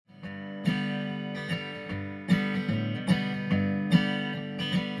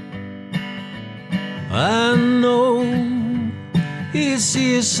I know it's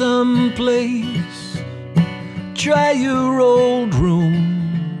here someplace. Try your old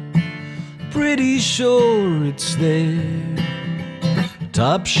room, pretty sure it's there.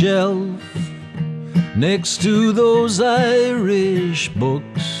 Top shelf, next to those Irish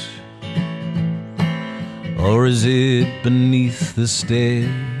books. Or is it beneath the stair?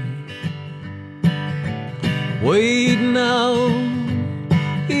 Wait now,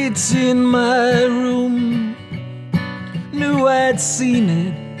 it's in my room. Knew I'd seen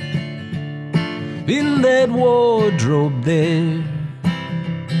it in that wardrobe there.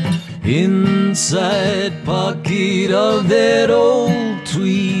 Inside pocket of that old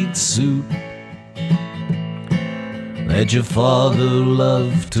tweed suit that your father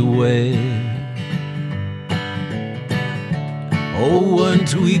loved to wear. Oh,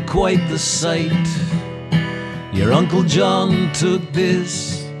 weren't we quite the sight? Your Uncle John took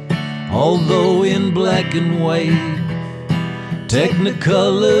this, although in black and white.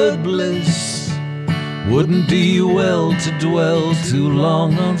 Technicolored bliss wouldn't do you well to dwell too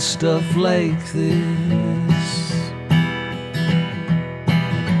long on stuff like this.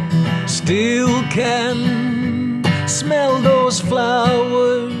 Still can smell those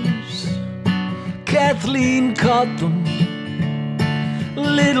flowers. Kathleen caught them,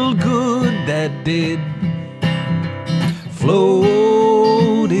 little good that did.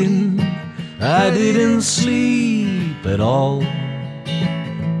 Floating, I didn't sleep at all.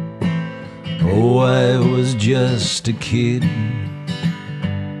 Oh, I was just a kid.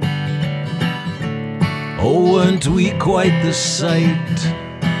 Oh, weren't we quite the sight?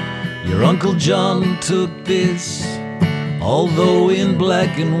 Your Uncle John took this, although in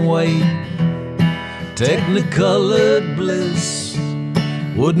black and white. Technicolored bliss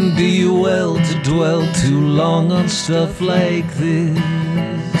wouldn't do you well to dwell too long on stuff like this.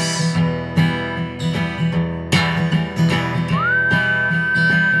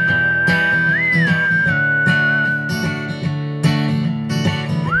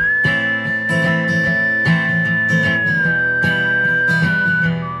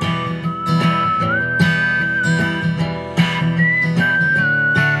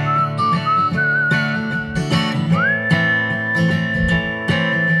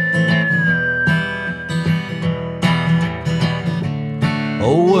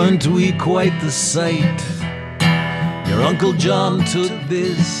 Oh, weren't we quite the sight? Your Uncle John took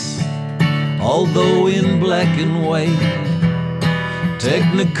this, although in black and white.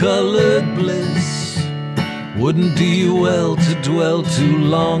 Technicolored bliss wouldn't do you well to dwell too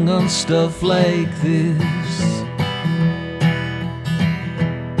long on stuff like this.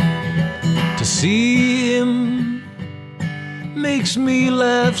 To see him makes me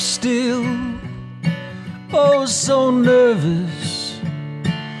laugh still. Oh, so nervous.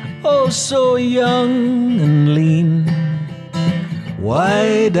 Oh, so young and lean,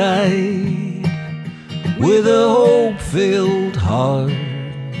 wide-eyed, with a hope-filled heart,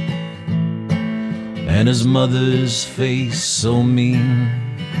 and his mother's face so mean.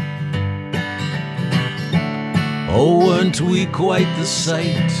 Oh, weren't we quite the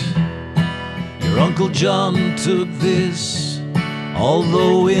sight? Your Uncle John took this,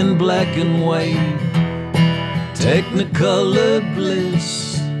 although in black and white. Technicolored bliss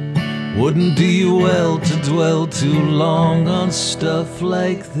wouldn't do you well to dwell too long on stuff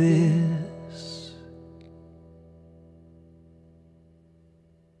like this.